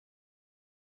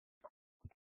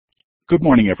Good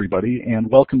morning, everybody,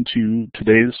 and welcome to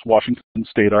today's Washington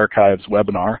State Archives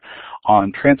webinar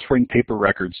on transferring paper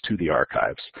records to the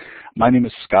archives. My name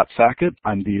is Scott Sackett.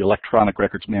 I'm the Electronic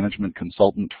Records Management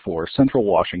Consultant for Central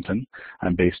Washington.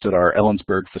 I'm based at our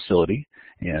Ellensburg facility,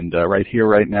 and right here,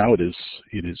 right now, it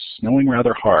is snowing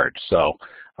rather hard, so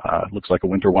it looks like a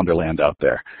winter wonderland out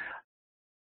there.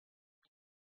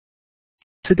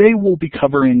 Today, we'll be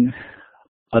covering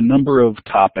a number of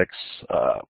topics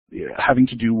having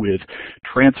to do with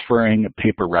transferring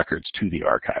paper records to the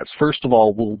archives. First of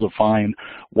all, we'll define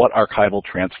what archival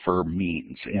transfer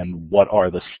means and what are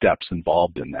the steps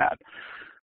involved in that.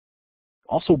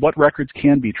 Also, what records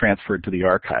can be transferred to the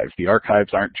archives. The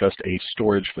archives aren't just a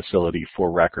storage facility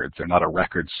for records. They're not a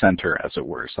record center, as it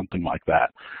were, something like that.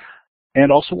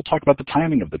 And also, we'll talk about the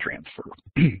timing of the transfer.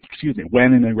 Excuse me,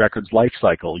 when in a record's life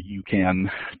cycle you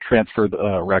can transfer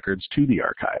the records to the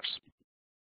archives.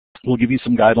 We'll give you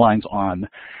some guidelines on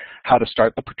how to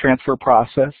start the transfer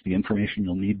process, the information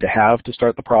you'll need to have to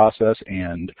start the process,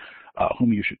 and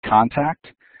whom you should contact.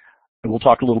 And we'll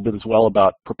talk a little bit as well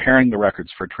about preparing the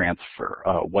records for transfer,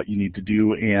 what you need to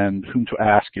do, and whom to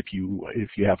ask if you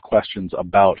have questions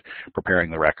about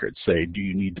preparing the records. Say, do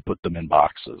you need to put them in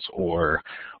boxes, or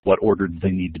what order do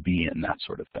they need to be in, that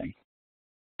sort of thing.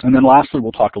 And then lastly,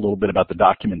 we'll talk a little bit about the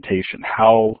documentation,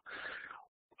 how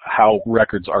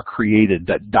records are created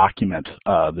that document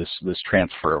this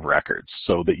transfer of records,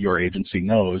 so that your agency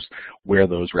knows where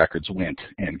those records went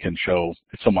and can show,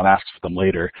 if someone asks for them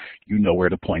later, you know where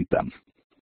to point them.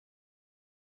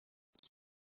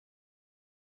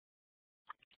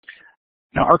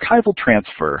 Now, archival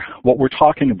transfer, what we're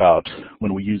talking about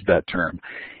when we use that term,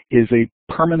 is a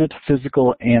permanent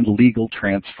physical and legal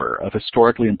transfer of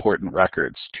historically important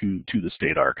records to the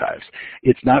state archives.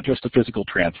 It's not just a physical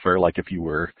transfer like if you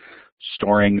were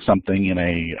storing something in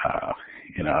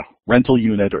a rental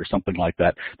unit or something like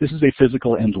that. This is a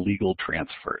physical and legal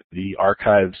transfer. The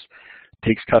archives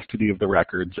takes custody of the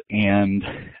records and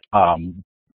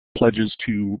pledges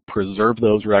to preserve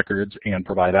those records and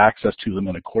provide access to them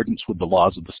in accordance with the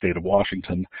laws of the state of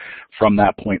Washington from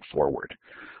that point forward.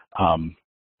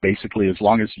 Basically, as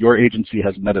long as your agency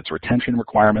has met its retention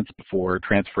requirements before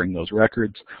transferring those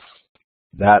records,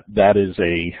 that is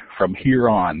from here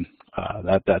on,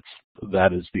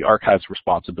 that is the archive's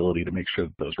responsibility to make sure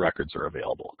that those records are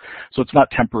available. So it's not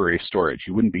temporary storage.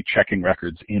 You wouldn't be checking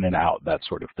records in and out, that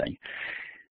sort of thing.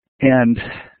 And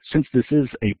since this is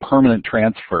a permanent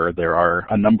transfer, there are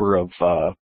a number of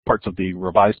parts of the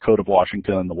Revised Code of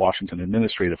Washington and the Washington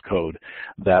Administrative Code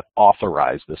that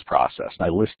authorize this process. And I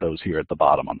list those here at the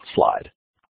bottom on the slide.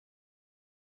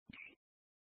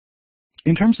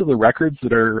 In terms of the records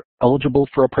that are eligible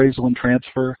for appraisal and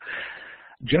transfer,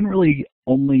 generally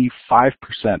only 5%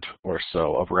 or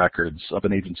so of records, of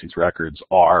an agency's records,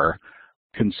 are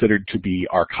considered to be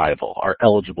archival, are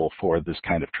eligible for this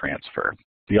kind of transfer.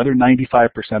 The other 95%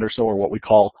 or so are what we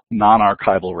call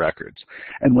non-archival records.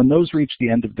 And when those reach the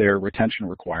end of their retention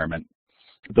requirement,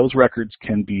 those records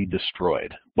can be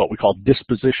destroyed. What we call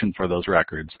disposition for those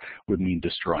records would mean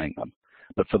destroying them.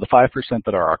 But for the 5%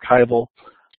 that are archival,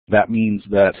 that means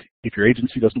that if your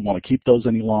agency doesn't want to keep those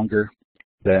any longer,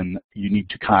 then you need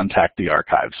to contact the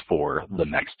archives for the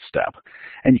next step.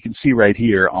 And you can see right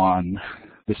here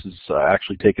this is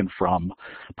actually taken from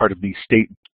part of the state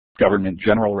government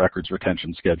general records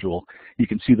retention schedule. You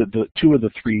can see that two of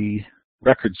the three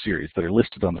record series that are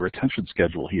listed on the retention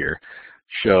schedule here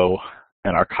show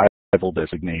an archival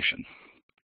designation.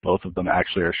 Both of them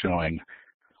actually are showing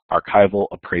archival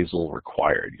appraisal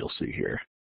required, you'll see here.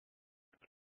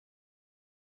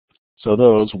 So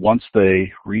those, once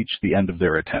they reach the end of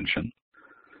their retention,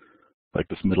 like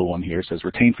this middle one here says,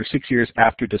 retained for 6 years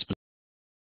after disposition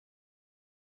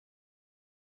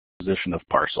of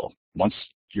parcel. Once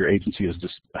your agency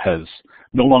has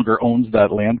no longer owns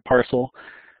that land parcel,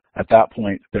 at that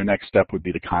point, their next step would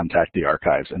be to contact the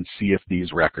archives and see if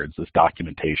these records, this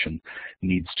documentation,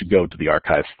 needs to go to the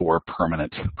archives for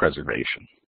permanent preservation.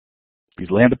 These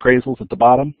land appraisals at the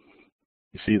bottom,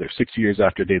 you see they're 6 years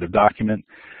after date of document,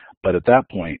 but at that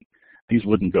point, these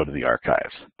wouldn't go to the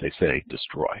archives. They say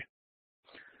destroy.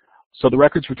 So the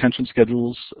records retention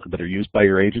schedules that are used by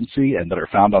your agency and that are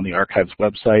found on the archives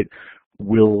website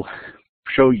will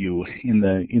show you in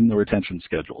the retention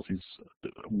schedules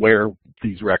where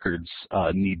these records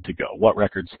need to go, what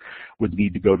records would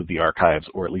need to go to the archives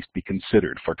or at least be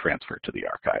considered for transfer to the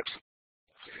archives.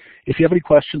 If you have any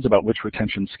questions about which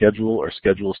retention schedule or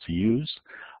schedules to use,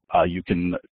 you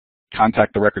can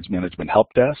contact the Records Management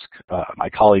Help Desk. My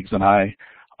colleagues and I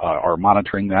are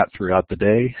monitoring that throughout the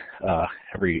day,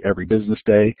 every business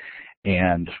day,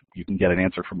 and you can get an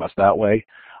answer from us that way.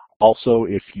 Also,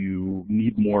 if you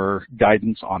need more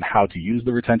guidance on how to use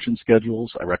the retention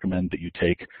schedules, I recommend that you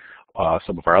take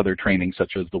some of our other trainings,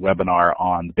 such as the webinar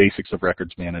on the basics of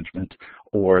records management,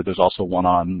 or there's also one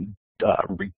on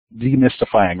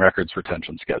demystifying records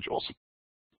retention schedules.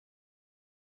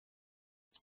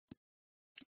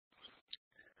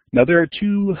 Now, there are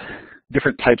two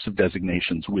different types of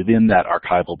designations within that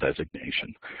archival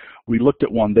designation. We looked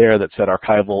at one there that said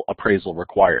archival appraisal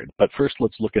required, but first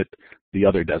let's look at the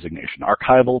other designation,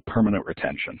 archival permanent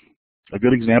retention. A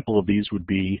good example of these would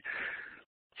be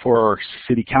for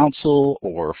City Council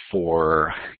or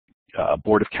for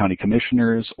Board of County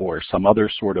Commissioners or some other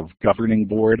sort of governing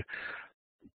board.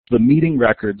 The meeting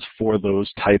records for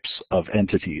those types of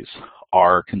entities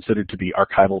are considered to be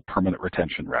archival permanent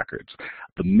retention records.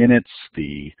 The minutes,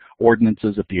 the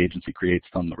ordinances if the agency creates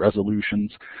them, the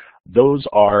resolutions, those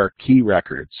are key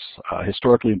records,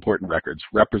 historically important records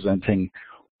representing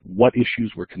what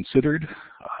issues were considered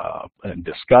and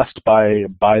discussed by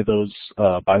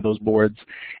those boards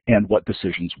and what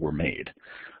decisions were made.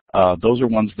 Those are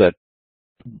ones that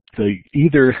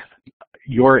either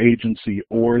your agency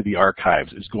or the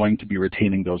archives is going to be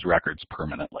retaining those records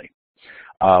permanently.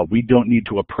 We don't need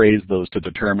to appraise those to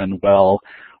determine, well,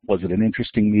 was it an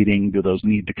interesting meeting? Do those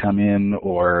need to come in,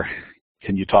 or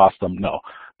can you toss them? No.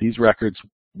 These records,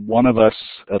 one of us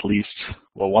at least,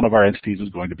 well, one of our entities is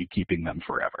going to be keeping them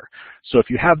forever. So if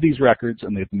you have these records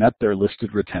and they've met their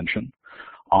listed retention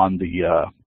on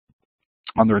the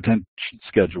retention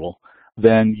schedule,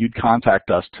 then you'd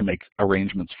contact us to make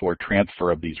arrangements for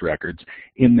transfer of these records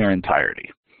in their entirety.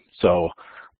 So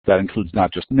that includes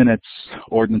not just minutes,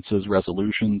 ordinances,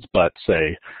 resolutions, but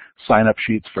say sign-up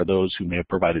sheets for those who may have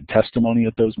provided testimony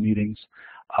at those meetings.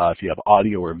 If you have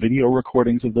audio or video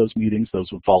recordings of those meetings,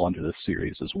 those would fall under this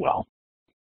series as well.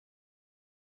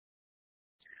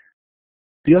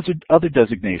 The other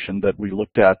designation that we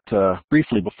looked at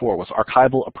briefly before was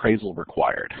archival appraisal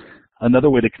required. Another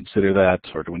way to consider that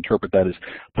or to interpret that is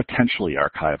potentially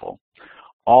archival.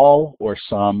 All or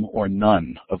some or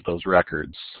none of those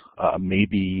records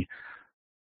may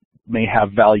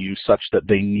have value such that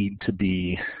they need to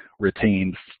be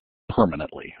retained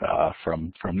permanently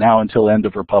from now until end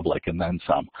of Republic and then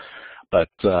some. But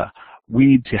we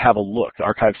need to have a look,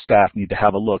 archive staff need to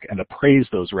have a look and appraise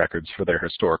those records for their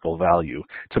historical value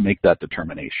to make that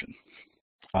determination.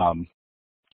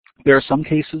 There are some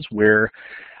cases where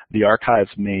the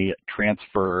archives may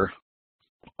transfer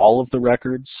all of the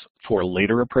records for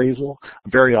later appraisal.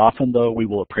 Very often, though, we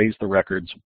will appraise the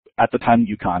records at the time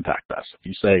you contact us. If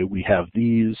you say we have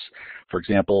these, for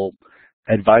example,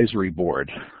 advisory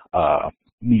board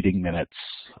meeting minutes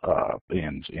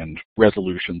and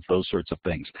resolutions, those sorts of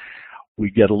things,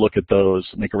 we get a look at those,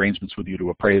 make arrangements with you to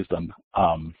appraise them.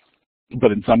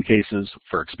 But in some cases,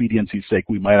 for expediency's sake,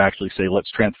 we might actually say,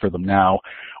 let's transfer them now.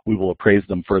 We will appraise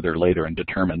them further later and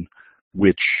determine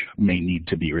which may need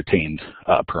to be retained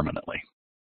permanently.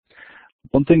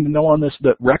 One thing to know on this,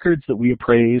 that records that we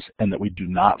appraise and that we do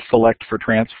not select for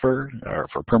transfer or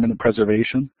for permanent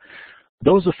preservation,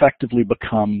 those effectively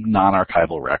become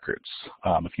non-archival records.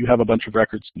 If you have a bunch of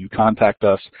records, you contact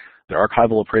us, they're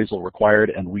archival appraisal required,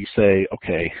 and we say,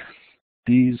 okay,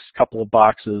 these couple of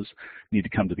boxes need to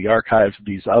come to the archives,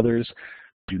 these others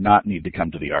do not need to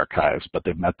come to the archives, but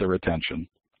they've met their retention.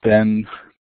 Then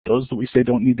those that we say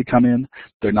don't need to come in,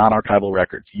 they're non-archival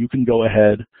records. You can go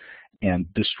ahead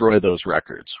and destroy those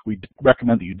records. We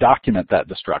recommend that you document that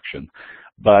destruction,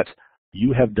 but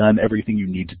you have done everything you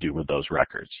need to do with those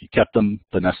records. You kept them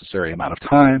the necessary amount of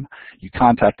time, you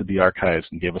contacted the archives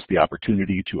and gave us the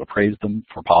opportunity to appraise them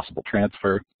for possible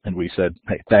transfer, and we said,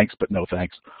 hey, thanks, but no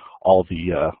thanks. All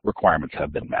the requirements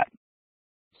have been met.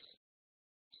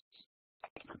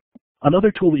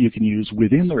 Another tool that you can use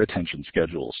within the retention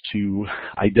schedules to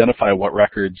identify what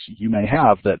records you may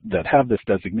have that have this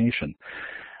designation.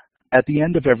 At the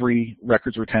end of every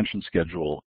records retention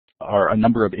schedule are a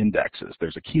number of indexes.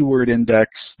 There's a keyword index,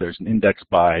 there's an index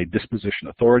by disposition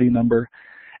authority number,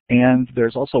 and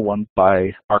there's also one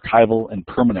by archival and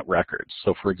permanent records.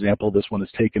 So for example, this one is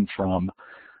taken from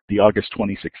the August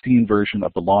 2016 version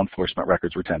of the Law Enforcement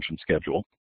Records Retention Schedule.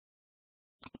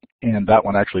 And that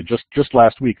one actually just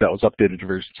last week, that was updated to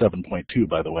version 7.2,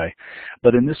 by the way.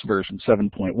 But in this version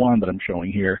 7.1 that I'm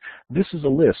showing here, this is a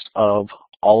list of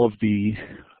all of the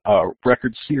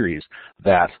record series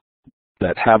that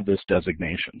have this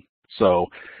designation. So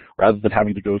rather than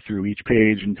having to go through each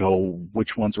page and go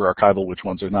which ones are archival, which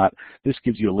ones are not, this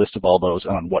gives you a list of all those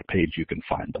and on what page you can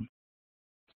find them.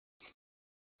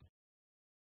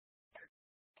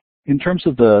 In terms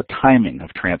of the timing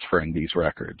of transferring these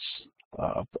records,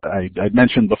 I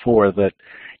mentioned before that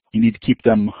you need to keep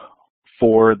them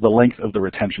for the length of the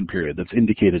retention period that's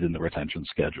indicated in the retention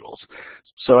schedules.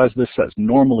 So as this says,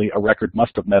 normally a record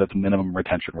must have met the minimum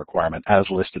retention requirement as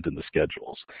listed in the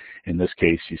schedules. In this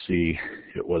case, you see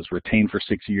it was retained for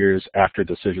 6 years after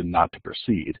decision not to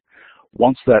proceed.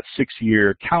 Once that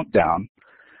 6-year countdown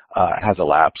has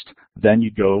elapsed, then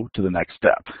you go to the next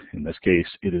step. In this case,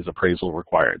 it is appraisal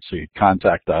required. So you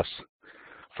contact us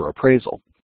for appraisal.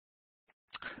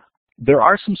 There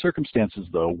are some circumstances,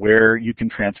 though, where you can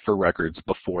transfer records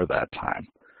before that time.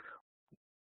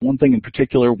 One thing in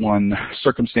particular, one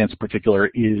circumstance in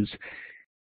particular, is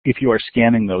if you are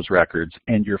scanning those records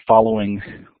and you're following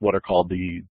what are called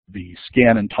the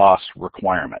scan and toss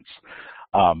requirements.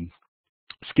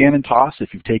 Scan and toss,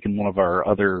 if you've taken one of our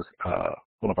other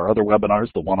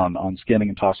webinars, the one on scanning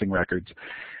and tossing records,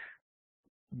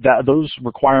 those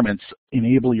requirements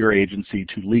enable your agency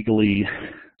to legally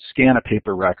scan a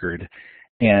paper record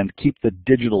and keep the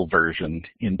digital version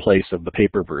in place of the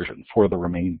paper version for the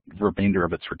remainder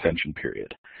of its retention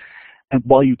period. And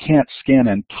while you can't scan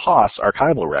and toss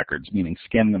archival records, meaning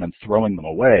scanning them and throwing them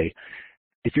away,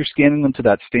 if you're scanning them to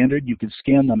that standard, you can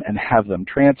scan them and have them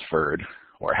transferred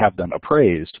or have them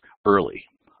appraised early.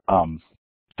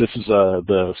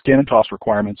 The scan and toss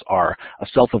requirements are a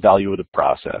self-evaluative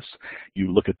process.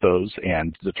 You look at those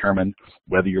and determine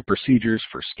whether your procedures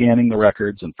for scanning the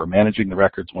records and for managing the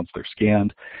records once they're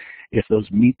scanned, if those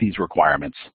meet these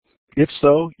requirements. If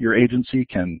so, your agency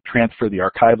can transfer the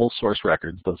archival source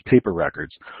records, those paper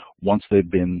records, once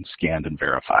they've been scanned and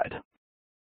verified.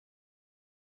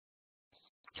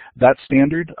 That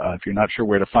standard, if you're not sure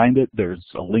where to find it, there's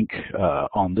a link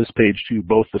on this page to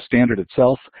both the standard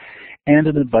itself and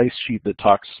an advice sheet that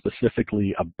talks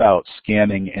specifically about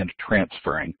scanning and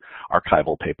transferring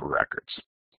archival paper records.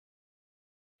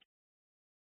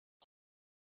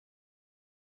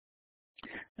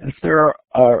 If there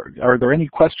are there any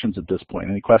questions at this point,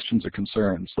 any questions or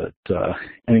concerns that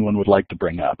anyone would like to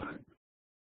bring up?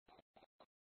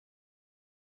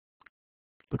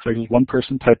 Looks like there's one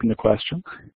person typing a question.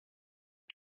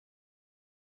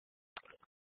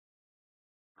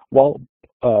 While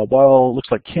it looks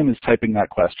like Kim is typing that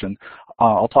question,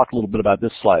 I'll talk a little bit about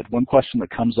this slide. One question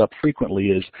that comes up frequently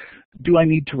is, do I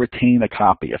need to retain a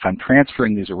copy? If I'm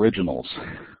transferring these originals,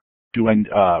 and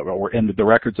the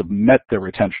records have met their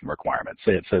retention requirements,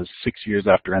 say it says 6 years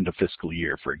after end of fiscal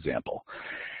year, for example,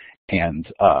 and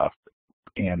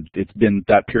it's been,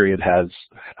 that period has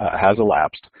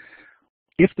elapsed.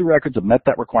 If the records have met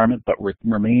that requirement but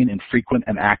remain in frequent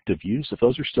and active use, if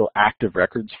those are still active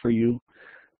records for you,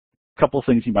 a couple of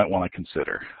things you might want to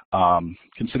consider.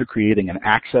 Consider creating an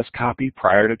access copy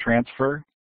prior to transfer.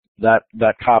 That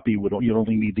copy you'd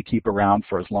only need to keep around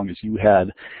for as long as you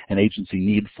had an agency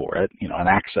need for it, an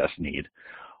access need.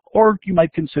 Or you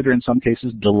might consider, in some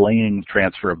cases, delaying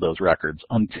transfer of those records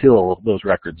until those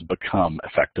records become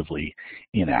effectively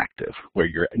inactive, where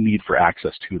your need for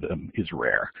access to them is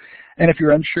rare. And if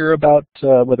you're unsure about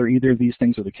whether either of these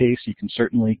things are the case, you can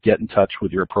certainly get in touch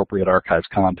with your appropriate archives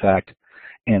contact,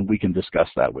 and we can discuss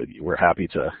that with you. We're happy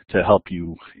to help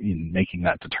you in making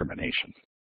that determination.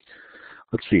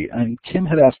 Let's see, and Kim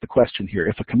had asked the question here,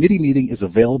 if a committee meeting is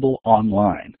available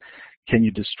online, can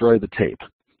you destroy the tape?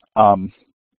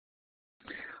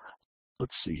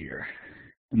 Let's see here.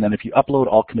 And then if you upload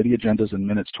all committee agendas and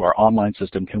minutes to our online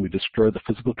system, can we destroy the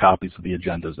physical copies of the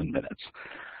agendas and minutes?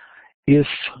 If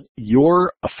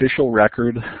your official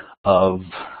record of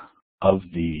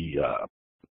the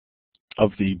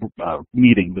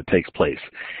meeting that takes place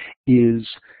is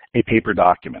a paper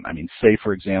document, I mean, say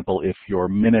for example, if your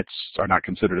minutes are not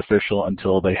considered official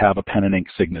until they have a pen and ink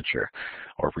signature,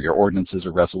 or for your ordinances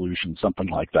or resolutions, something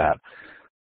like that,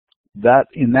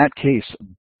 in that case,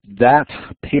 that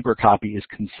paper copy is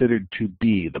considered to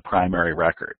be the primary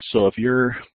record. So if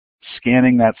you're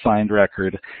scanning that signed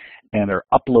record and are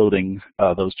uploading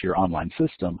those to your online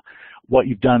system, what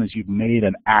you've done is you've made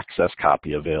an access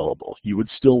copy available. You would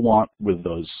still want, with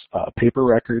those paper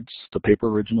records, the paper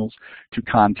originals, to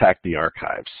contact the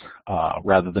archives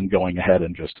rather than going ahead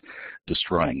and just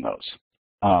destroying those.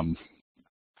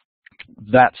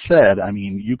 That said, I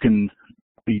mean, you can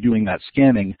be doing that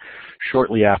scanning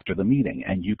shortly after the meeting,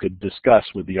 and you could discuss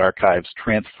with the archives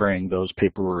transferring those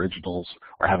paper originals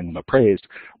or having them appraised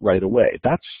right away.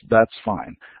 That's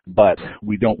fine, but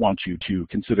we don't want you to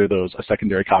consider those a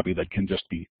secondary copy that can just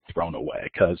be thrown away,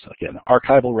 because again,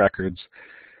 archival records,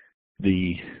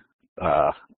 you're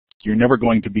never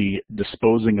going to be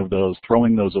disposing of those,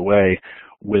 throwing those away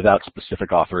without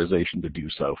specific authorization to do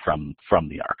so from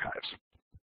the archives.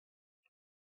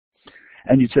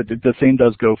 And you said that the same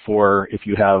does go for if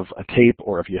you have a tape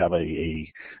or if you have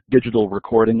a digital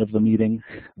recording of the meeting.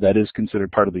 That is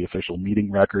considered part of the official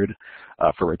meeting record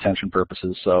for retention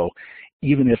purposes. So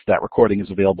even if that recording is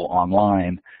available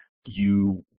online,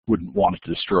 you wouldn't want to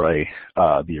destroy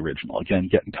the original. Again,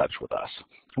 get in touch with us.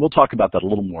 We'll talk about that a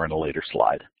little more in a later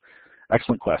slide.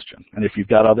 Excellent question. And if you've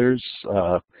got others,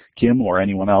 Kim or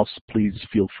anyone else, please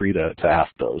feel free to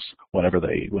ask those whenever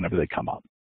they come up.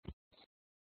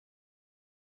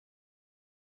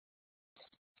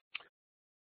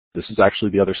 This is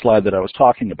actually the other slide that I was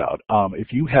talking about.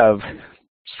 If you have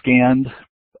scanned,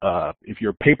 if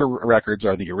your paper records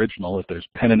are the original, if there's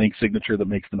pen and ink signature that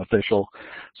makes them official,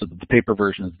 so that the paper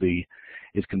version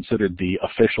is considered the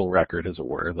official record, as it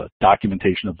were, the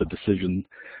documentation of the decision,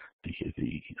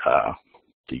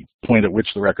 the point at which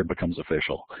the record becomes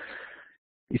official.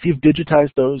 If you've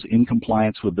digitized those in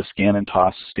compliance with the scan and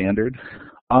toss standard,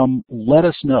 let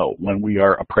us know when we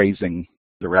are appraising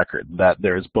the record that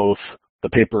there's both the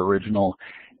paper original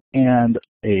and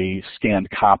a scanned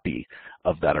copy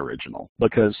of that original,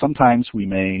 because sometimes we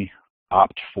may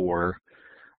opt for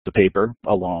the paper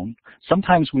alone.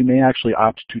 Sometimes we may actually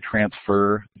opt to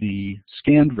transfer the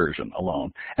scanned version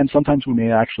alone, and sometimes we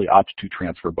may actually opt to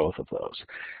transfer both of those.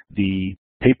 The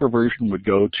paper version would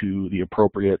go to the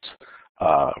appropriate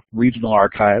regional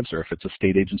archives, or if it's a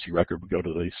state agency record, would go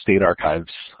to the state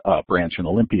archives branch in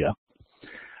Olympia.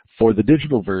 For the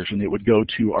digital version, it would go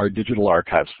to our digital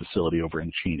archives facility over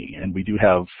in Cheney. And we do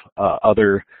have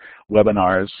other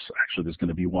webinars. Actually, there's going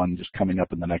to be one just coming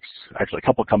up in the next, actually a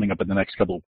couple coming up in the next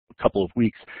couple of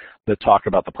weeks that talk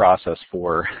about the process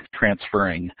for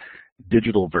transferring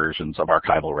digital versions of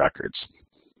archival records.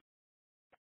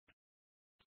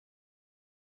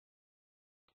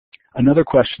 Another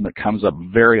question that comes up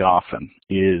very often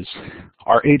is,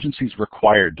 are agencies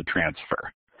required to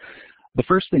transfer? The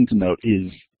first thing to note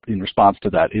is, in response to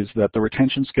that, is that the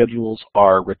retention schedules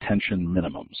are retention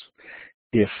minimums.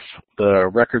 If the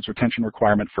records retention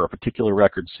requirement for a particular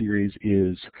record series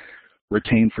is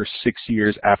retained for 6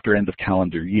 years after end of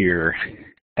calendar year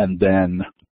and then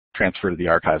transfer to the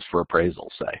archives for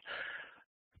appraisal, say,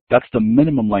 that's the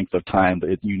minimum length of time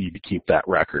that you need to keep that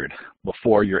record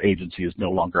before your agency is no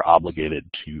longer obligated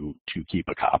to keep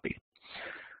a copy.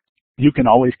 You can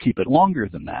always keep it longer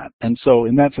than that. And so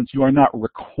in that sense, you are not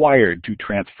required to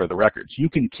transfer the records. You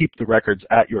can keep the records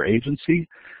at your agency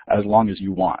as long as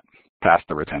you want past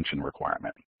the retention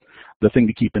requirement. The thing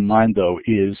to keep in mind, though,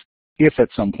 is if at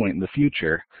some point in the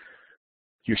future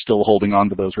you're still holding on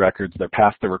to those records, they're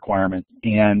past the requirement,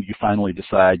 and you finally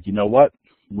decide, you know what,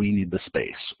 we need the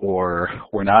space, or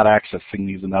we're not accessing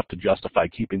these enough to justify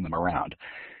keeping them around.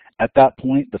 At that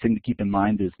point, the thing to keep in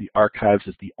mind is the archives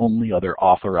is the only other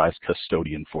authorized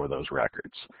custodian for those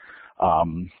records.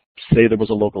 Say there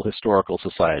was a local historical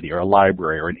society or a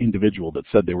library or an individual that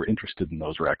said they were interested in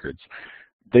those records.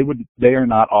 They are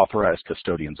not authorized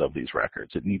custodians of these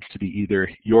records. It needs to be either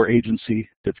your agency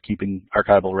that's keeping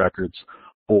archival records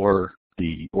or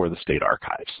the state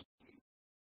archives.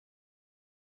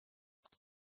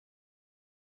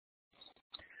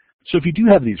 So if you do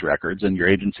have these records and your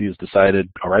agency has decided,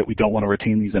 all right, we don't want to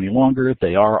retain these any longer,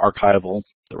 they are archival,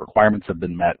 the requirements have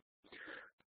been met,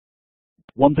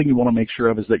 one thing you want to make sure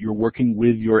of is that you're working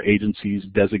with your agency's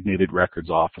designated records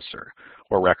officer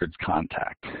or records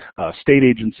contact. State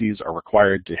agencies are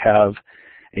required to have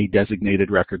a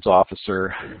designated records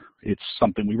officer. It's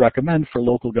something we recommend for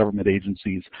local government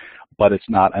agencies, but it's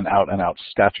not an out-and-out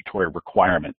statutory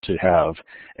requirement to have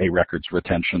a records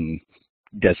retention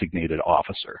designated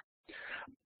officer.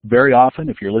 Very often,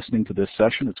 if you're listening to this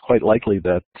session, it's quite likely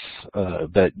that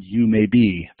that you may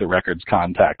be the records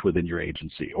contact within your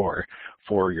agency or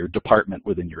for your department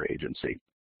within your agency.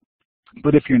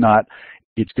 But if you're not,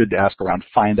 it's good to ask around,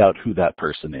 find out who that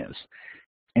person is.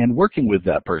 And working with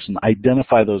that person,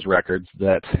 identify those records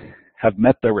that have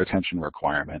met their retention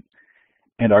requirement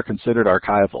and are considered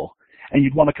archival. And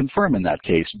you'd want to confirm in that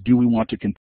case, do we want to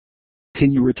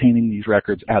continue retaining these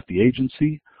records at the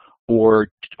agency, or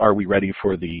are we ready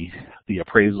for the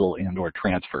appraisal and or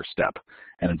transfer step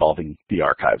and involving the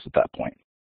archives at that point?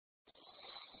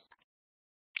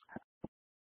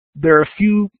 There are a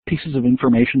few pieces of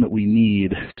information that we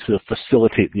need to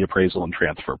facilitate the appraisal and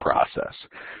transfer process.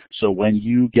 So when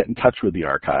you get in touch with the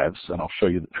archives, and I'll show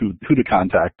you who to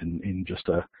contact in just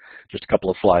a couple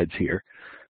of slides here,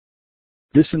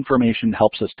 this information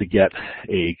helps us to get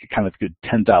a kind of good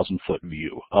 10,000-foot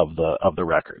view of the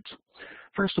records.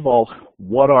 First of all,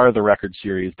 what are the record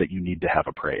series that you need to have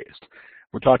appraised?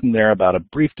 We're talking there about a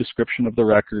brief description of the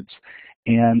records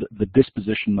and the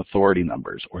disposition authority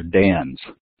numbers, or DANs,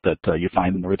 that you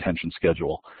find in the retention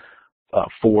schedule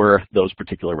for those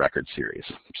particular record series.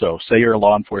 So say you're a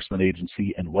law enforcement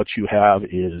agency and what you have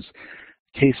is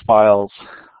case files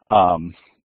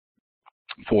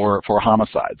for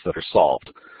homicides that are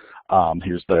solved.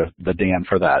 Here's the DAN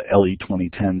for that, LE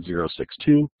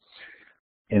 2010-062.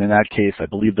 And in that case, I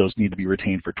believe those need to be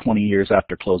retained for 20 years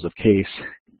after close of case.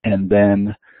 And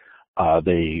then I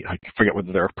forget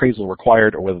whether they're appraisal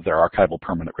required or whether they're archival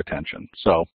permanent retention.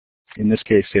 So in this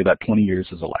case, say that 20 years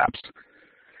has elapsed.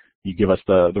 You give us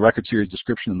the record series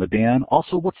description in the DAN.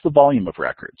 Also, what's the volume of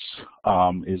records?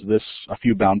 Is this a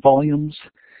few bound volumes?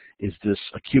 Is this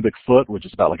a cubic foot, which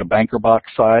is about like a banker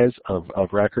box size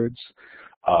of records?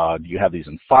 Do you have these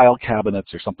in file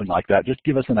cabinets or something like that? Just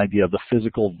give us an idea of the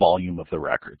physical volume of the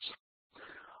records.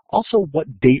 Also,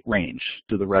 what date range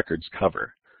do the records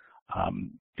cover?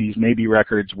 These may be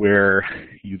records where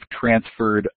you've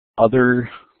transferred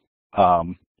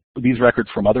these records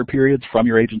from other periods from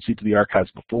your agency to the archives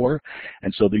before,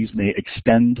 and so these may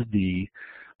extend the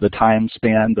time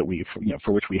span that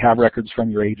for which we have records from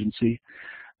your agency.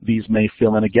 These may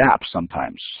fill in a gap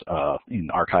sometimes in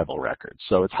archival records,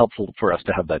 so it's helpful for us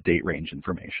to have that date range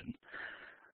information.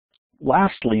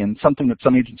 Lastly, and something that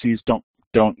some agencies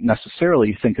don't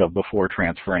necessarily think of before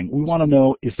transferring, we want to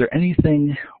know, is there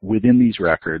anything within these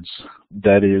records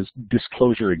that is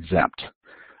disclosure exempt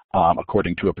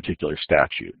according to a particular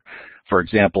statute? For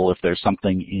example, if there's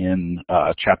something in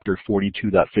Chapter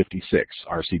 42.56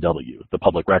 RCW, the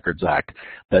Public Records Act,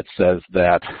 that says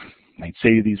that,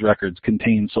 say these records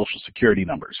contain Social Security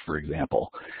numbers, for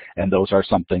example, and those are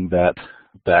something that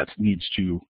needs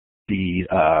to be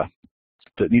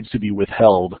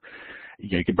withheld.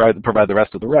 You can provide the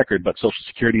rest of the record, but Social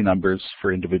Security numbers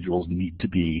for individuals need to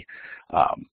be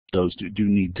those do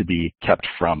need to be kept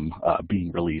from being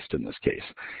released in this case.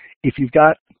 If you've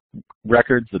got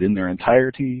records that in their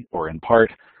entirety or in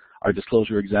part are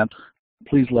disclosure exempt,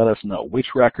 please let us know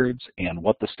which records and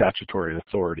what the statutory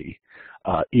authority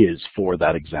is for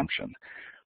that exemption.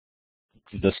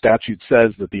 The statute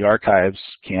says that the archives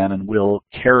can and will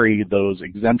carry those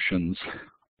exemptions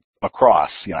across,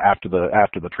 after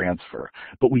the transfer,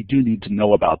 but we do need to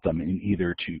know about them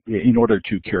in order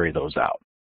to carry those out.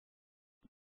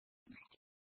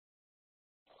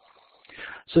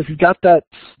 So if you've got that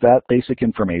basic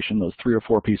information, those 3 or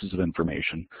 4 pieces of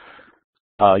information,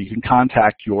 you can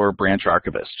contact your branch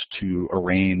archivist to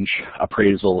arrange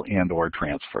appraisal and or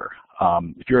transfer.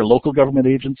 If you're a local government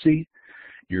agency,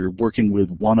 you're working with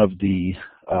one of the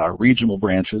regional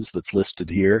branches that's listed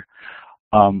here.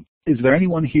 Is there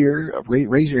anyone here?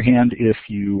 Raise your hand if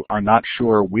you are not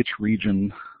sure which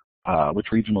regional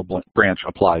branch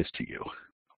applies to you.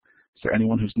 Is there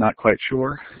anyone who's not quite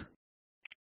sure?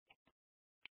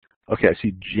 Okay, I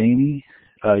see Jamie.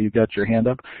 You've got your hand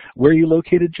up. Where are you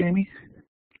located, Jamie?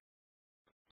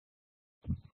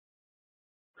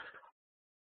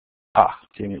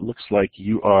 Jamie, it looks like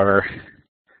you are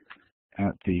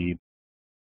at the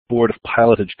Board of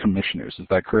Pilotage Commissioners. Is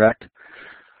that correct?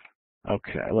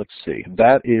 Okay, let's see.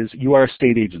 You are a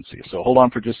state agency. So hold on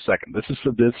for just a second.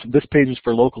 This page is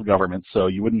for local government, so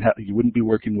you wouldn't be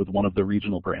working with one of the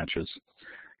regional branches.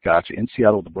 Gotcha. In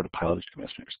Seattle, the Board of Pilotage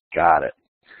Commissioners. Got it.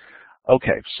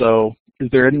 Okay, so is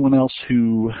there anyone else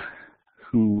who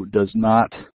is not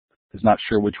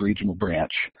sure which regional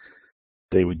branch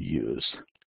they would use?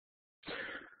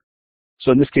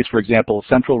 So in this case, for example,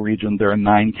 Central Region, there are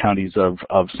 9 counties of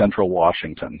Central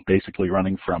Washington, basically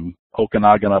running from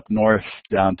Okanagan up north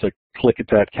down to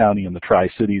Klickitat County and the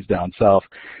Tri-Cities down south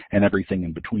and everything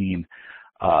in between.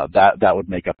 That would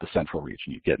make up the Central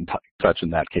Region. You get in touch in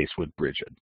that case with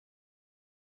Bridget.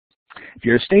 If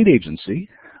you're a state agency,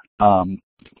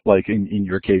 like in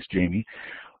your case, Jamie,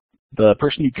 the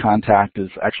person you contact is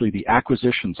actually the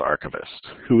acquisitions archivist,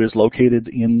 who is located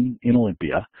in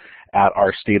Olympia at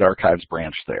our state archives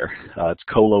branch there. It's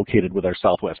co-located with our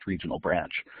Southwest Regional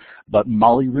branch. But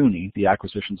Molly Rooney, the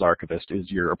acquisitions archivist, is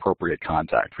your appropriate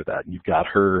contact for that. You've got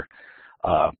her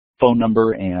phone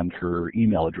number and her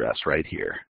email address right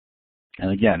here.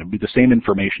 And again, it would be the same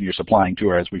information you're supplying to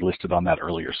her as we listed on that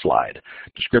earlier slide.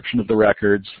 Description of the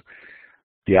records,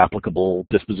 the applicable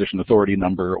disposition authority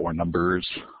number or numbers,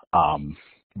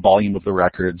 volume of the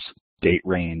records, date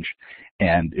range,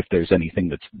 and if there's anything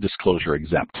that's disclosure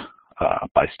exempt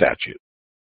by statute.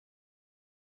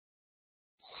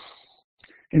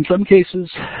 In some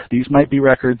cases, these might be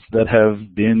records that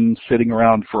have been sitting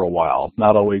around for a while,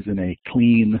 not always in a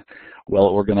clean,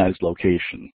 well-organized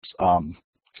location.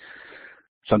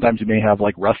 Sometimes you may have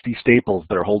like rusty staples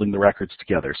that are holding the records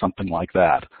together, something like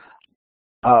that.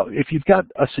 if you've got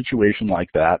a situation like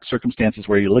that, circumstances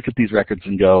where you look at these records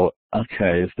and go,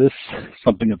 okay, is this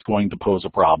something that's going to pose a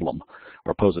problem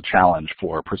or pose a challenge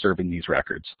for preserving these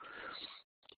records?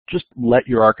 Just let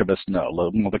your archivist know.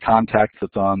 One of the contacts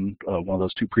that's on one of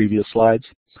those two previous slides,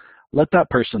 let that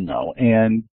person know,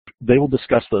 and they will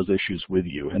discuss those issues with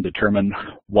you and determine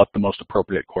what the most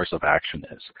appropriate course of action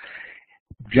is.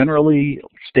 Generally,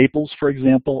 staples, for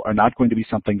example, are not going to be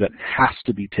something that has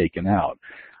to be taken out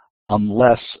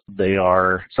unless they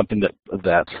are something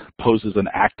that poses an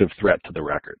active threat to the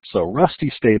record. So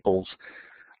rusty staples,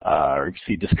 or if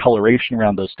you see discoloration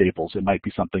around those staples, it might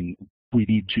be something we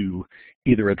need to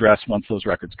either address once those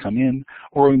records come in,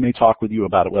 or we may talk with you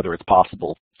about it, whether it's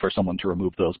possible for someone to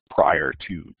remove those prior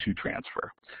to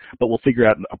transfer. But we'll figure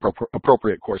out an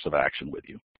appropriate course of action with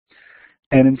you.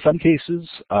 And in some cases,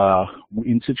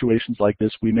 in situations like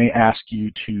this, we may ask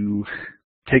you to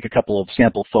take a couple of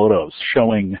sample photos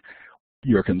showing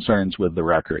your concerns with the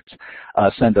records.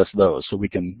 Send us those so we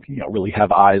can really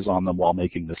have eyes on them while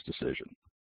making this decision.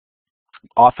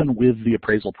 Often with the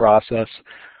appraisal process,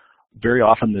 very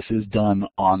often this is done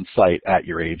on site at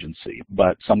your agency,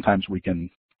 but sometimes we can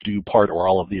do part or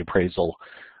all of the appraisal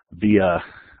via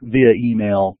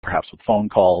email, perhaps with phone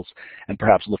calls, and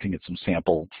perhaps looking at some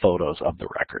sample photos of the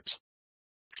records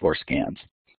or scans.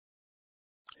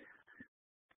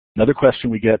 Another question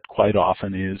we get quite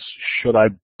often is, should I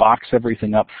box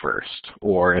everything up first?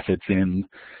 Or if it's in,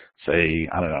 say,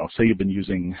 I don't know, say you've been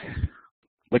using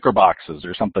liquor boxes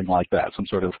or something like that, some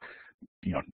sort of,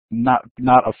 not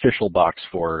official box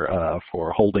for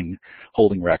holding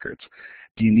records.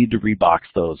 Do you need to rebox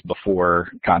those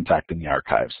before contacting the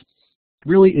archives?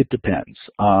 Really, it depends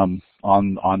on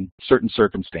certain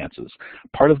circumstances.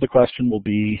 Part of the question will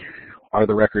be, are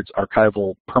the records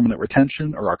archival permanent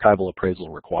retention or archival appraisal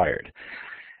required?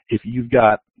 If you've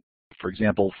got, for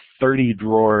example, 30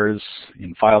 drawers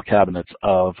in file cabinets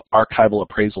of archival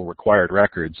appraisal required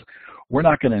records, we're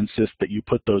not going to insist that you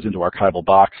put those into archival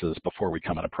boxes before we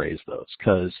come and appraise those,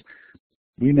 because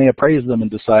we may appraise them and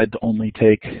decide to only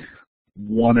take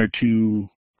 1 or 2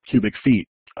 cubic feet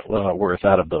worth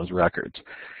out of those records.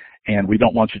 And we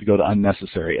don't want you to go to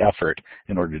unnecessary effort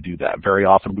in order to do that. Very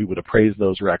often we would appraise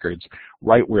those records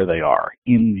right where they are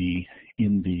in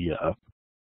the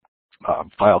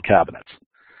file cabinets.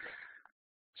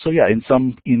 So yeah,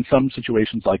 in some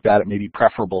situations like that, it may be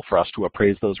preferable for us to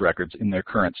appraise those records in their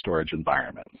current storage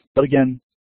environment. But again,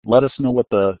 let us know what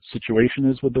the situation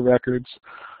is with the records,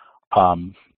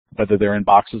 whether they're in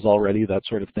boxes already, that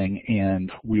sort of thing,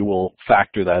 and we will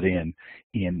factor that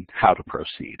in how to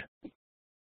proceed.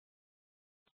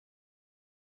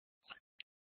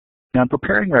 Now, in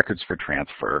preparing records for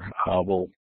transfer,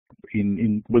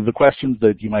 with the questions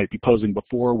that you might be posing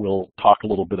before, we'll talk a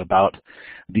little bit about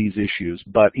these issues.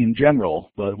 But in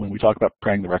general, when we talk about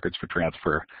preparing the records for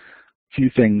transfer, a few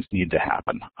things need to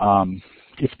happen.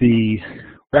 If the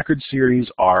record series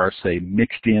are, say,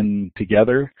 mixed in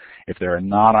together, if there are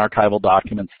non-archival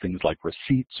documents, things like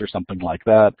receipts or something like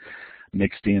that,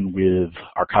 mixed in with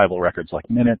archival records like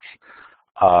minutes,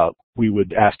 we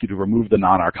would ask you to remove the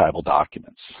non-archival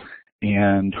documents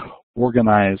and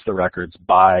organize the records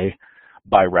by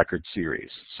record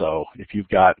series. So if you've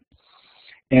got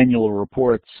annual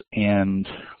reports and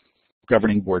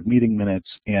governing board meeting minutes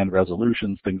and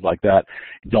resolutions, things like that,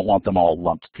 you don't want them all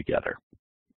lumped together.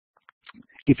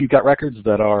 If you've got records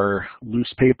that are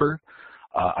loose paper,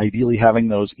 ideally having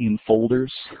those in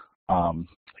folders,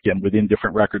 again, within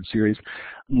different record series,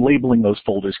 labeling those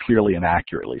folders clearly and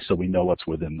accurately so we know what's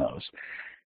within those.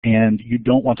 And you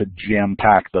don't want to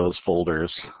jam-pack those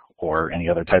folders or any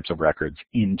other types of records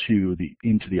into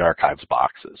the archives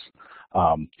boxes.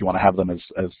 You want to have them as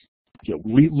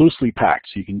loosely packed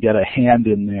so you can get a hand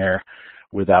in there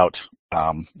without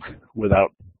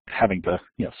having to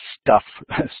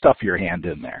stuff your hand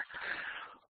in there.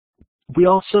 We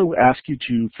also ask you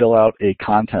to fill out a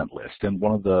content list, and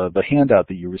one of the handout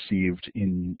that you received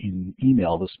in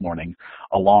email this morning,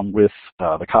 along with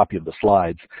the copy of the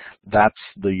slides, that's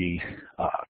the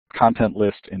content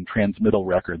list and transmittal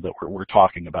record that we're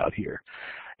talking about here.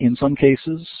 In some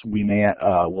cases,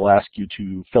 we'll ask you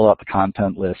to fill out the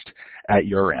content list at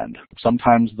your end.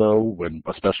 Sometimes, though,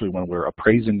 especially when we're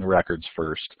appraising the records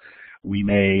first, we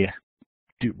may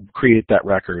create that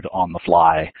record on the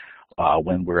fly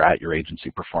when we're at your agency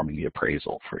performing the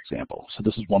appraisal, for example. So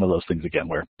this is one of those things, again,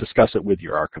 where discuss it with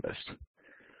your archivist.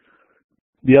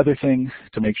 The other thing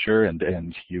to make sure,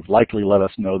 and you've likely let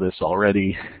us know this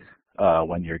already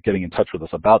when you're getting in touch with us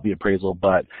about the appraisal,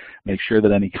 but make sure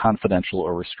that any confidential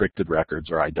or restricted records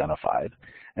are identified.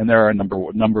 And there are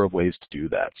a number of ways to do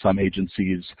that. Some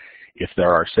agencies, if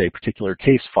there are, say, particular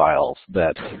case files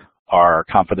that are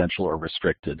confidential or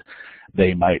restricted,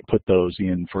 they might put those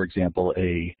in, for example,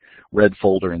 a red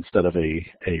folder instead of a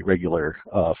regular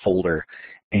folder,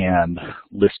 and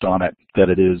list on it that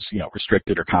it is,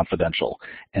 restricted or confidential,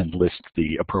 and list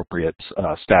the appropriate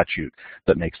statute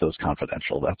that makes those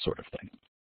confidential, that sort of thing.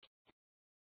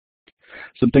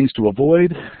 Some things to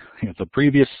avoid. The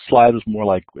previous slide was more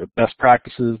like best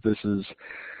practices. This is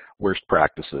worst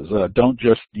practices. Don't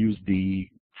just use the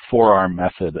forearm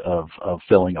method of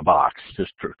filling a box,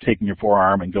 just taking your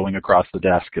forearm and going across the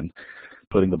desk and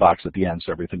putting the box at the end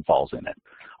so everything falls in it.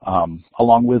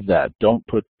 Along with that, don't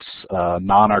put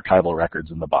non-archival records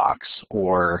in the box,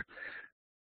 or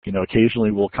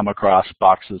occasionally we'll come across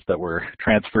boxes that were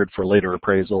transferred for later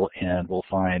appraisal, and we'll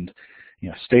find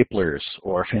staplers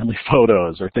or family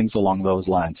photos or things along those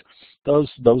lines. Those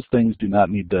things do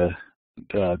not need to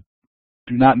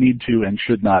and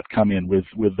should not come in with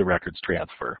the records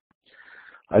transfer.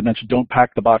 I mentioned don't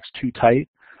pack the box too tight.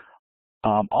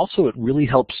 Also, it really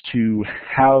helps to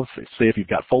have, say, if you've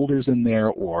got folders in there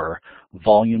or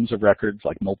volumes of records,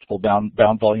 like multiple bound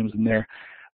volumes in there,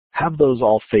 have those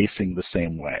all facing the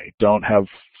same way. Don't have,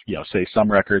 say,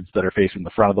 some records that are facing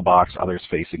the front of the box, others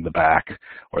facing the back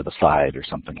or the side or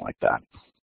something like that.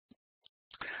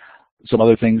 Some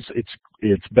other things,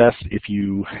 it's best if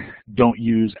you don't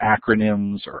use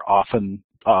acronyms or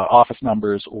office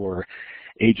numbers or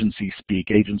agency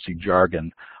speak, agency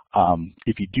jargon.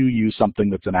 If you do use something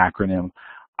that's an acronym,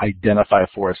 identify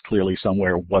for us clearly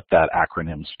somewhere what that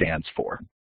acronym stands for.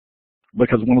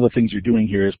 Because one of the things you're doing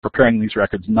here is preparing these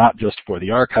records not just for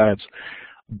the archives,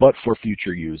 but for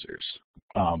future users.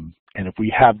 And if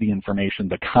we have the information,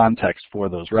 the context for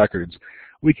those records,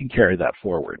 we can carry that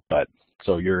forward.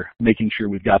 So you're making sure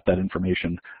we've got that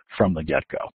information from the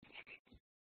get-go.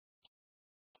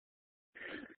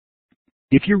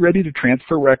 If you're ready to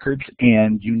transfer records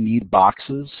and you need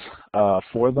boxes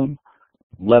for them,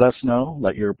 let us know,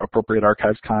 let your appropriate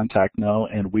archives contact know,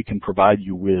 and we can provide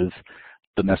you with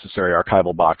the necessary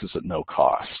archival boxes at no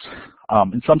cost.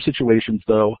 In some situations,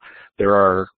 though, there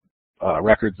are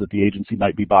records that the agency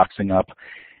might be boxing up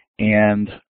and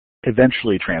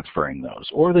eventually transferring those,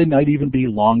 or they might even be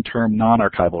long-term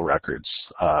non-archival records,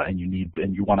 and you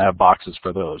want to have boxes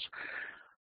for those.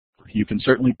 You can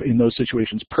certainly, in those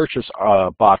situations, purchase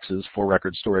boxes for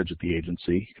record storage at the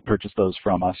agency. You can purchase those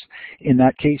from us. In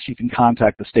that case, you can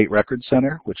contact the State Records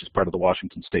Center, which is part of the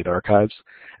Washington State Archives,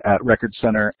 at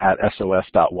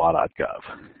recordscenter@sos.wa.gov.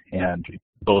 And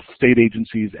both state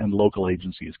agencies and local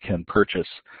agencies can purchase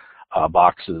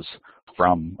boxes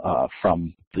from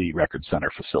the Records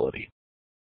Center facility.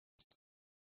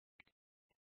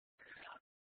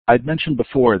 I'd mentioned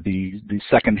before the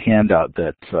second handout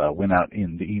that went out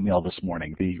in the email this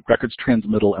morning, the records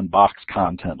transmittal and box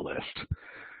content list.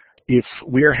 If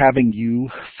we're having you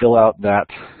fill out that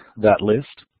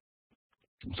list,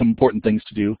 some important things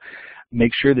to do: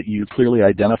 make sure that you clearly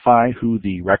identify who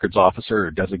the records officer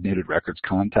or designated records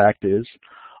contact is.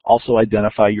 Also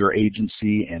identify your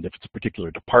agency, and if it's a particular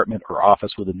department or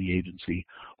office within the agency,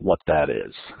 what that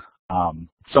is.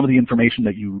 Some of the information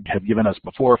that you have given us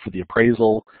before for the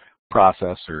appraisal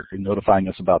process or notifying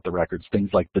us about the records, things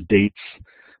like the dates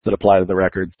that apply to the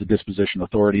records, the disposition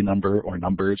authority number or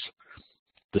numbers,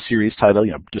 the series title,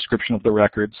 description of the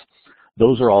records,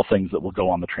 those are all things that will go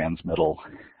on the transmittal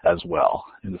as well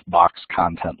in this box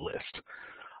content list.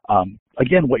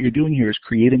 Again, what you're doing here is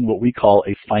creating what we call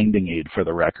a finding aid for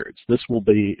the records. This will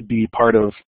be part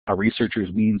of a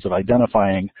researcher's means of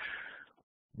identifying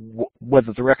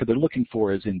whether the record they're looking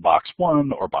for is in box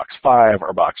 1 or box 5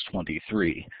 or box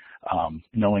 23.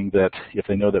 Knowing that if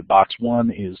they know that box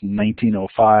 1 is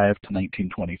 1905 to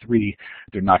 1923,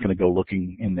 they're not going to go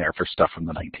looking in there for stuff from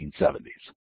the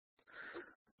 1970s.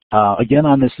 Again,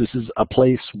 on this is a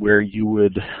place where you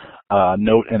would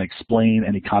note and explain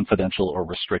any confidential or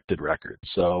restricted records.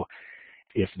 So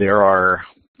if there are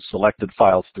selected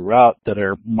files throughout that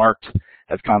are marked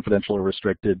as confidential or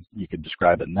restricted, you could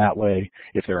describe it in that way.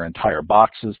 If there are entire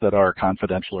boxes that are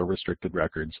confidential or restricted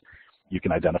records, you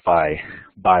can identify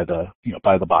by the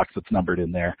box that's numbered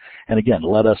in there. And again,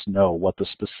 let us know what the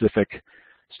specific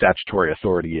statutory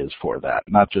authority is for that.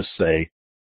 Not just say,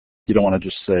 you don't want to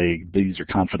just say these are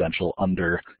confidential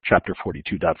under Chapter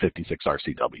 42.56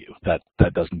 RCW. That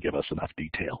doesn't give us enough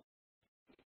detail.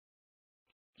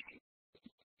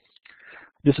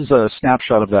 This is a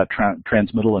snapshot of that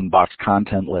transmittal and box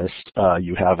content list.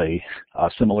 You have a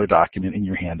similar document in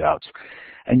your handouts.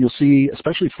 And you'll see,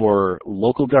 especially for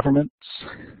local governments,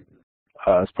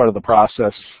 as part of the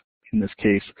process, in this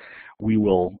case, we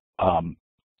will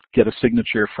get a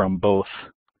signature from both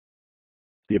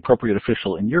the appropriate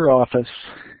official in your office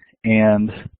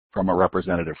and from a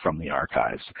representative from the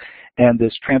archives. And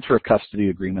this transfer of custody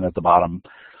agreement at the bottom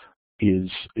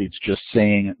it's just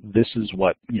saying this is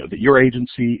what, that your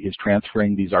agency is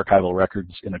transferring these archival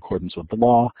records in accordance with the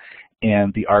law,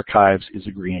 and the archives is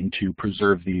agreeing to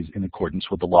preserve these in accordance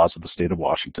with the laws of the state of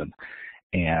Washington.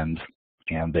 And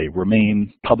they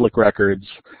remain public records.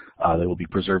 They will be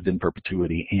preserved in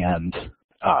perpetuity, and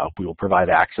we will provide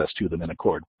access to them in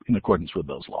accordance with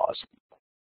those laws.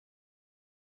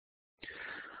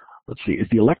 Let's see, is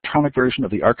the electronic version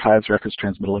of the archives, records,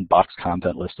 transmittal, and box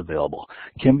content list available?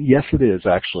 Kim, yes it is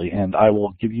actually, and I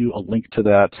will give you a link to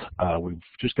that. We've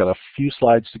just got a few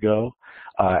slides to go.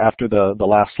 After the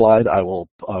last slide, I will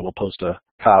post a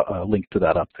link to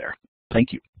that up there.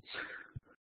 Thank you.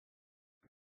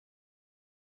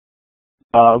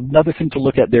 Another thing to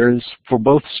look at, there is, for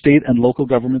both state and local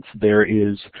governments, there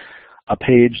is a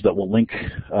page that will link,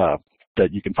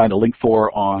 that you can find a link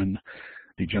for on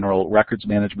the General Records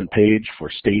Management page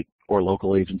for state or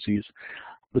local agencies.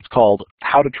 It's called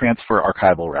How to Transfer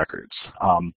Archival Records.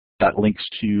 That links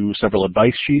to several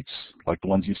advice sheets, like the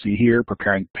ones you see here,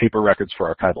 preparing paper records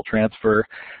for archival transfer,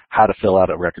 how to fill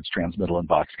out a records transmittal and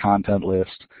box content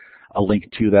list, a link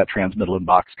to that transmittal and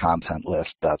box content list,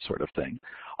 that sort of thing.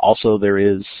 Also, there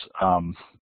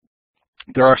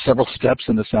are several steps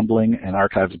in assembling an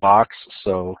archives box.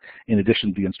 So in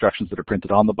addition to the instructions that are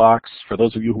printed on the box, for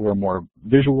those of you who are more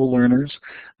visual learners,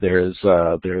 there's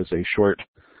a short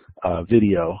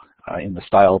video in the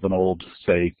style of an old,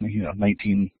 say,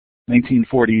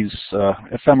 1940s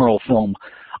ephemeral film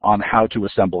on how to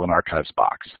assemble an archives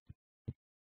box.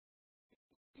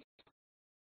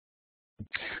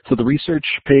 So the research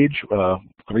page,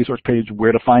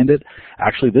 where to find it.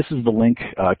 Actually, this is the link,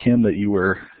 Kim, that you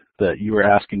were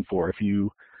asking for. If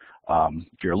you're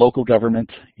a local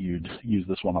government, you'd use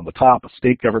this one on the top. A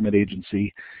state government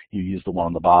agency, you use the one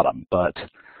on the bottom. But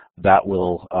that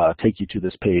will take you to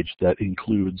this page that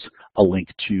includes a link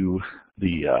to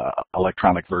the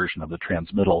electronic version of the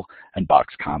transmittal and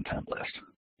box content list.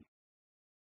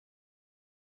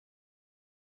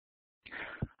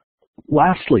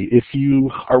 Lastly, if you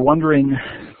are wondering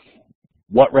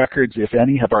what records, if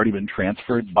any, have already been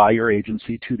transferred by your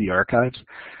agency to the archives,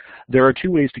 there are two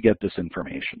ways to get this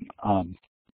information.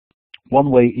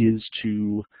 One way is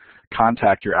to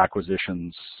contact your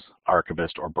acquisitions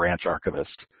archivist or branch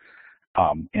archivist,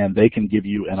 and they can give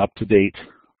you an up-to-date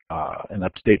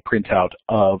printout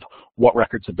of what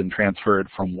records have been transferred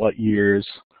from what years,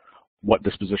 what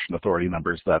disposition authority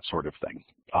numbers, that sort of thing.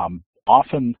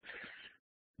 Often,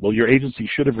 well, your agency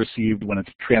should have received, when it's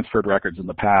transferred records in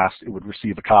the past, it would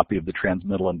receive a copy of the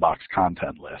transmittal and box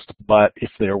content list. But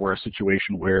if there were a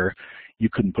situation where you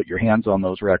couldn't put your hands on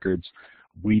those records,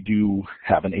 we do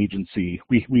have an agency,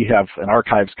 we have an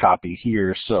archives copy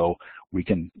here, so we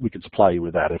can supply you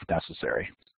with that if necessary.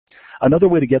 Another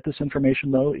way to get this information,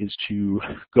 though, is to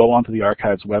go onto the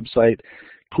archives website,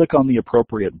 click on the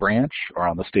appropriate branch, or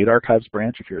on the state archives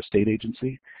branch if you're a state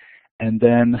agency, and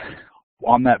then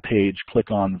on that page,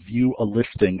 click on View a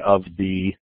Listing of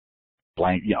the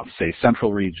blank, say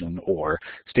Central Region or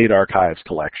State Archives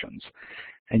collections.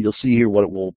 And you'll see here what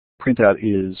it will print out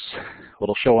is, what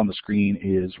it'll show on the screen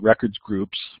is records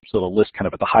groups. So it'll list kind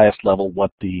of at the highest level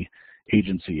what the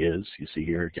agency is. You see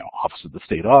here, Office of the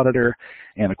State Auditor,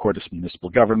 Anacortes Municipal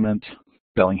Government,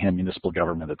 Bellingham Municipal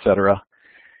Government, etc.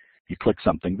 You click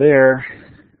something there.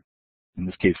 In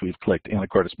this case, we've clicked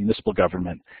Anacortes Municipal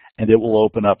Government, and it will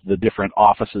open up the different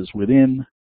offices within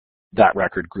that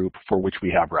record group for which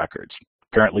we have records.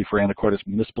 Apparently for Anacortes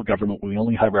Municipal Government, we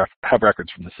only have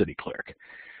records from the city clerk.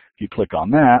 If you click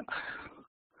on that,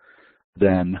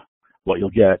 then what you'll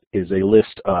get is a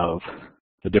list of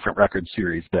the different record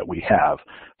series that we have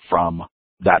from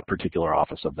that particular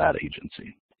office of that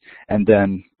agency. And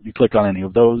then you click on any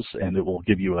of those and it will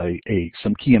give you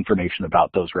some key information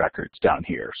about those records down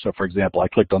here. So for example, I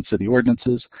clicked on city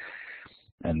ordinances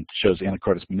and it shows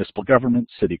Anacortes Municipal Government,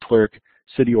 city clerk,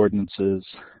 city ordinances,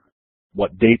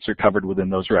 what dates are covered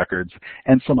within those records,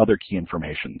 and some other key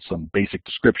information, some basic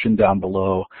description down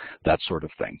below, that sort of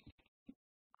thing.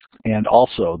 And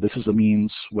also, this is a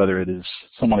means, whether it is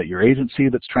someone at your agency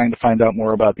that's trying to find out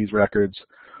more about these records,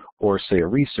 or say a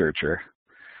researcher,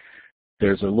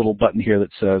 there's a little button here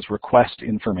that says Request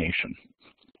Information.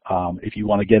 If you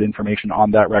want to get information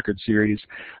on that record series,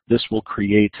 this will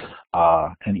create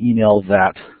a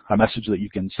message that you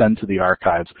can send to the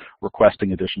archives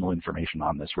requesting additional information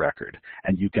on this record.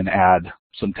 And you can add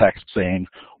some text saying,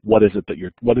 what is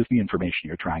the information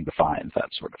you're trying to find, that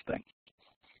sort of thing.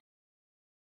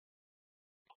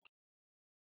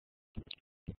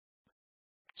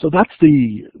 So that's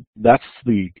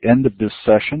the end of this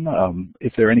session.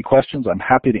 If there are any questions, I'm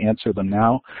happy to answer them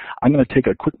now. I'm going to take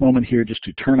a quick moment here just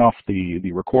to turn off the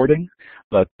recording,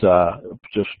 but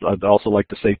I'd also like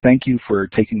to say thank you for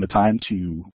taking the time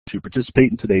to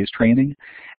participate in today's training,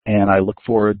 and I look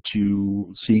forward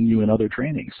to seeing you in other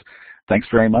trainings. Thanks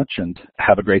very much, and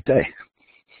have a great day.